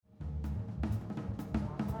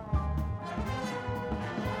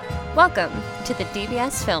Welcome to the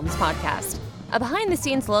DBS Films Podcast, a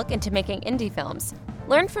behind-the-scenes look into making indie films.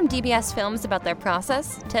 Learn from DBS Films about their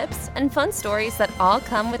process, tips, and fun stories that all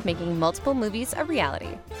come with making multiple movies a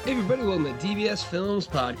reality. Hey everybody, welcome to DBS Films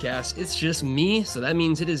Podcast. It's just me, so that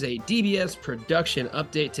means it is a DBS production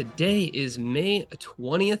update. Today is May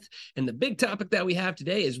 20th, and the big topic that we have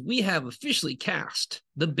today is we have officially cast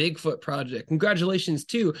the Bigfoot project. Congratulations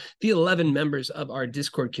to the 11 members of our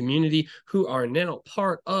Discord community who are now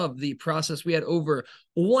part of the process. We had over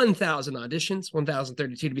 1,000 auditions,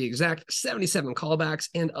 1,032 to be exact, 77 callbacks,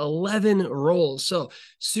 and 11 roles. So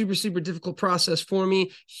super difficult process for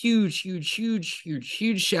me. Huge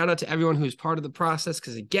shout out to everyone who's part of the process,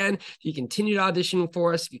 because again, if you continue to audition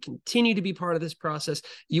for us, if you continue to be part of this process,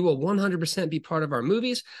 you will 100% be part of our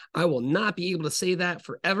movies. I will not be able to say that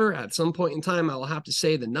forever. At some point in time, I will have to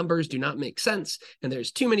say the numbers do not make sense, and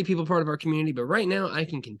there's too many people part of our community, but right now I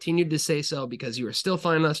can continue to say so because you are still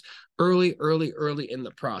finding us early in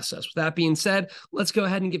the process. With that being said, let's go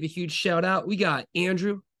ahead and give a huge shout out. We got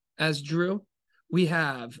Andrew as Drew. We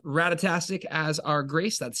have Ratatastic as our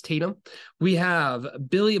Grace, that's Tatum. We have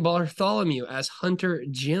Billy Bartholomew as Hunter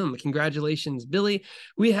Jim. Congratulations, Billy.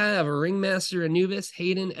 We have Ringmaster Anubis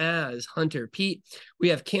Hayden as Hunter Pete. We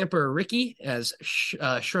have Camper Ricky as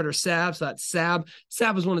Shredder Sab, so that's Sab.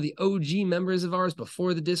 Sab was one of the OG members of ours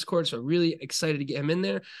before the Discord, so really excited to get him in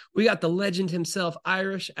there. We got the legend himself,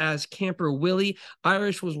 Irish, as Camper Willie.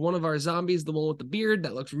 Irish was one of our zombies, the one with the beard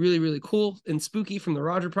that looks really cool and spooky from the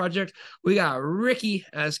Roger Project. We got Ricky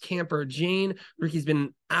as Camper Jane. Ricky's been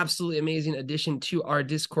an absolutely amazing addition to our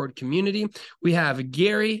Discord community. We have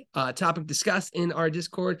Gary, topic discussed in our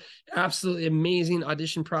Discord. Absolutely amazing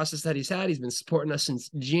audition process that he's had. He's been supporting us since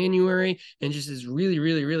January and just is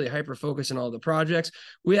really hyper focused on all the projects.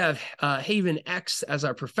 We have Haven X as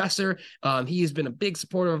our professor. He has been a big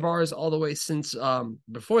supporter of ours all the way since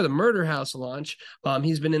before the Murder House launch.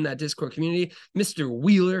 He's been in that Discord community. Mr.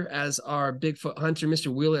 Wheeler as our Bigfoot hunter. Mr.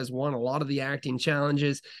 Wheeler has won a lot of the acting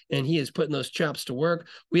challenges, and he is putting those chops to work.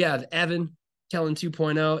 We have Evan. Kellen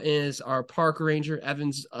 2.0 is our park ranger.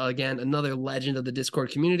 Evan's, again, another legend of the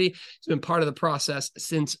Discord community. He's been part of the process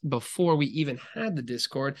since before we even had the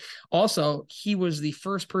Discord. Also, he was the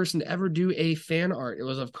first person to ever do a fan art. It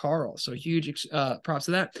was of Carl, so huge props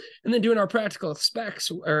to that. And then doing our practical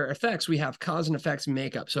effects, we have Cause and Effects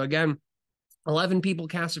Makeup. So again, 11 people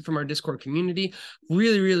casted from our Discord community.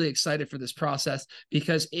 Really excited for this process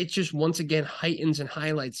because it just once again heightens and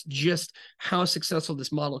highlights just how successful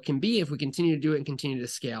this model can be if we continue to do it and continue to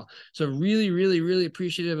scale. So really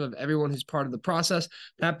appreciative of everyone who's part of the process.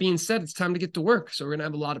 That being said, it's time to get to work. So we're going to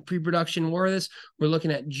have a lot of pre-production for this. We're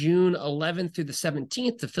looking at June 11th through the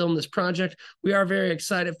 17th to film this project. We are very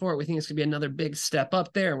excited for it. We think it's going to be another big step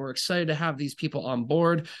up there. We're excited to have these people on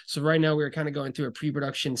board. So right now we're kind of going through a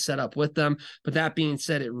pre-production setup with them. But that being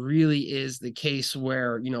said, it really is the case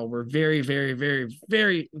where, you know, we're very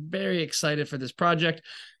excited for this project.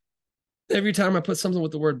 Every time I put something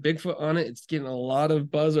with the word Bigfoot on it, it's getting a lot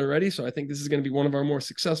of buzz already. So I think this is going to be one of our more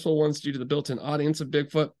successful ones due to the built-in audience of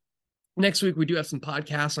Bigfoot. Next week, we do have some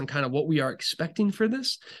podcasts on kind of what we are expecting for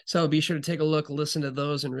this. So be sure to take a look, listen to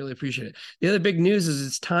those, and really appreciate it. The other big news is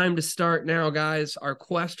it's time to start now, guys. Our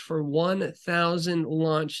quest for 1,000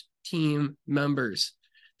 launch team members.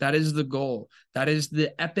 That is the goal. That is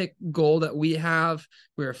the epic goal that we have.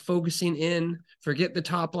 We're focusing in. Forget the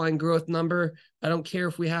top line growth number. I don't care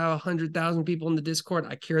if we have 100,000 people in the Discord.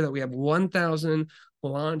 I care that we have 1,000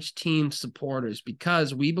 launch team supporters,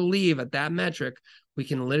 because we believe at that metric, we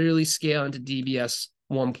can literally scale into DBS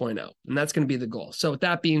 1.0. And that's going to be the goal. So with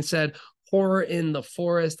that being said, Horror in the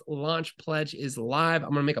Forest launch pledge is live. I'm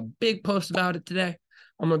going to make a big post about it today.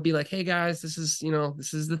 I'm going to be like, hey guys, this is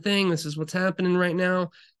the thing. This is what's happening right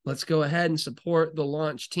now. Let's go ahead and support the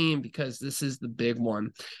launch team because this is the big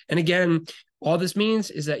one. And again, all this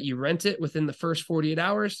means is that you rent it within the first 48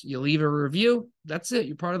 hours. You leave a review. That's it.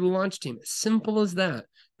 You're part of the launch team. As simple as that.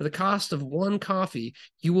 For the cost of one coffee,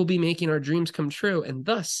 you will be making our dreams come true, and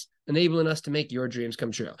thus enabling us to make your dreams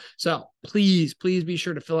come true. So please be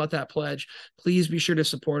sure to fill out that pledge. Please be sure to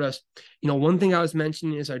support us. You know, one thing I was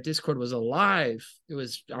mentioning is our Discord was alive. It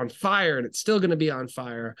was on fire, and it's still going to be on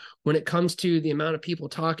fire when it comes to the amount of people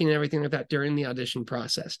talking and everything like that during the audition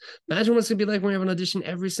process. Imagine what it's going to be like when we have an audition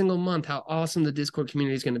every single month, how awesome the Discord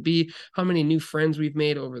community is going to be, how many new friends we've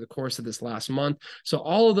made over the course of this last month. So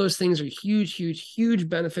all of those things are huge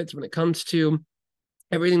benefits when it comes to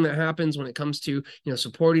everything that happens when it comes to,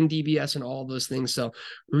 supporting DBS and all of those things. So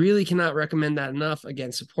really cannot recommend that enough.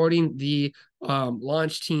 Again, supporting the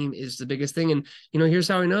launch team is the biggest thing. And, here's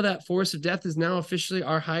how I know that. Forest of Death is now officially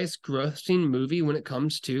our highest grossing movie when it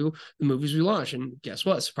comes to the movies we launch. And guess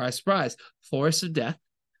what? Surprise, surprise. Forest of Death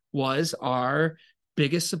was our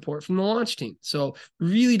biggest support from the launch team. So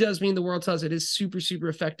really does mean the world to us. It is super, super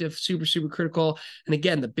effective, super, super critical. And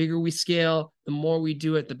again, the bigger we scale, the more we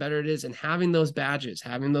do it, the better it is. And having those badges,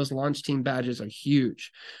 having those launch team badges are huge.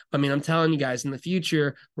 I mean, I'm telling you guys, in the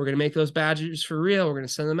future, we're going to make those badges for real. We're going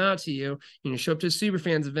to send them out to you. Show up to a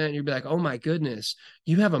Superfans event, and you'll be like, oh my goodness,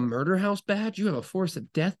 you have a Murder House badge? You have a Forest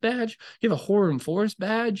of Death badge? You have a Horror and Forest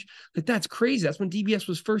badge? Like, that's crazy. That's when DBS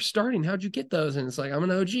was first starting. How'd you get those? And it's like, I'm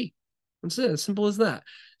an OG. That's it. As simple as that.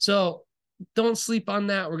 So don't sleep on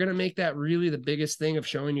that. We're going to make that really the biggest thing of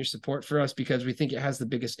showing your support for us, because we think it has the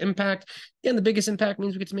biggest impact. And the biggest impact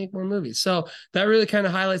means we get to make more movies. So that really kind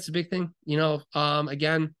of highlights the big thing.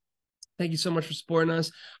 Again, thank you so much for supporting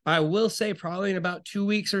us. I will say probably in about 2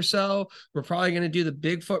 weeks or so, we're probably going to do the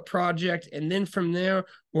Bigfoot project. And then from there,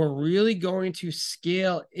 we're really going to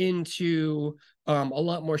scale into a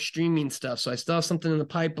lot more streaming stuff. So I still have something in the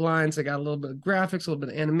pipelines. I got a little bit of graphics, a little bit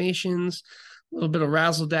of animations, a little bit of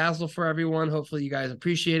razzle dazzle for everyone. Hopefully you guys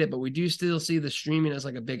appreciate it, but we do still see the streaming as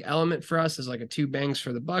like a big element for us, as like a 2 bangs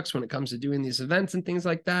for the bucks when it comes to doing these events and things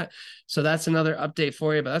like that. So that's another update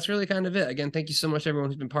for you, but that's really kind of it. Again, thank you so much, everyone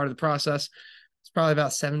who's been part of the process. It's probably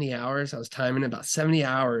about 70 hours. I was timing about 70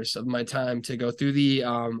 hours of my time to go through the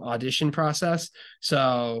audition process.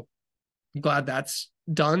 So I'm glad that's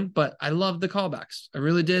done, but I love the callbacks. I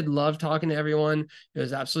really did love talking to everyone. It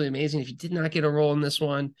was absolutely amazing. If you did not get a role in this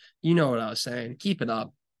one, you know what I was saying. Keep it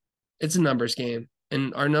up. It's a numbers game,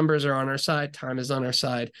 and our numbers are on our side. Time is on our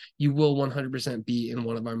side. You will 100% be in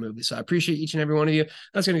one of our movies. So I appreciate each and every one of you.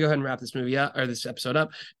 That's going to go ahead and wrap this movie up, or this episode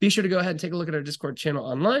up. Be sure to go ahead and take a look at our Discord channel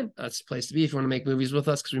online. That's the place to be if you want to make movies with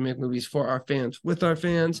us, because we make movies for our fans, with our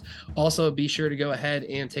fans. Also, be sure to go ahead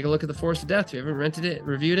and take a look at the Forest of Death. If you haven't rented it,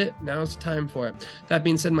 reviewed it, now's the time for it. That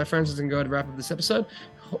being said, my friends, I'm going to go ahead and wrap up this episode.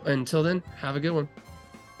 Until then, have a good one.